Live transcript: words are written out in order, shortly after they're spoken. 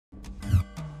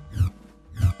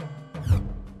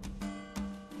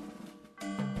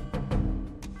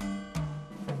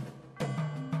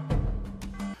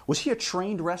Was he a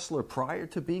trained wrestler prior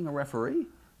to being a referee?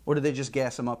 Or did they just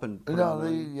gas him up and put him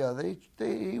on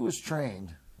he was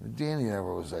trained. Danny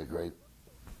never was that great,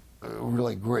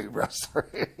 really great wrestler.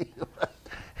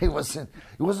 he wasn't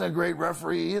a great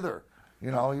referee either.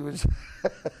 You know, he was.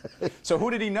 So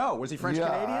who did he know? Was he French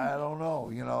Canadian? I don't know.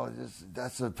 You know,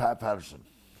 that's a Pat Patterson.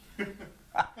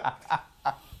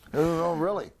 No,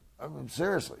 really. I mean,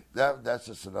 seriously. That's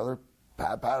just another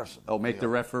Pat Patterson. Oh, make the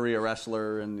referee a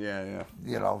wrestler, and yeah.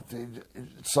 You know,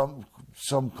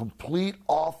 some complete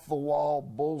off the wall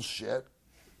bullshit.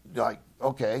 Like,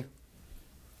 okay,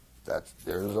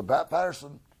 there's a Pat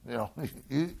Patterson. You know,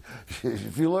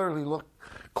 if you literally look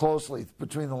closely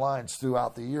between the lines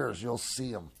throughout the years, you'll see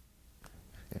him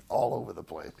all over the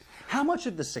place. How much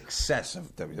of the success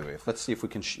of WWF, let's see if we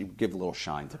can give a little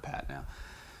shine to Pat now.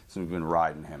 So we've been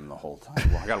riding him the whole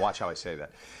time. Well, I got to watch how I say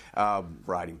that.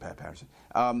 Riding Pat Patterson.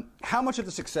 How much of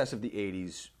the success of the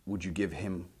 80s would you give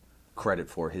him credit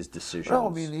for, his decisions, well, I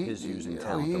mean, his using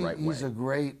talent the right way? He's a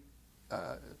great,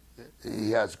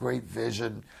 he has great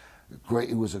vision.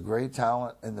 He was a great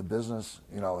talent in the business.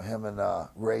 You know, him and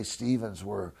Ray Stevens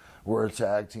were a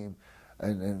tag team,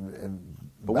 but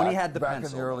when he had the back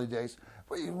pencil, in the early days,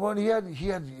 when he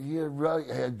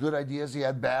had good ideas, he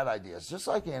had bad ideas, just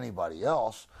like anybody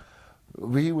else.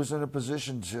 He was in a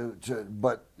position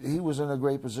but he was in a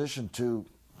great position to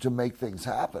make things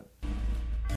happen.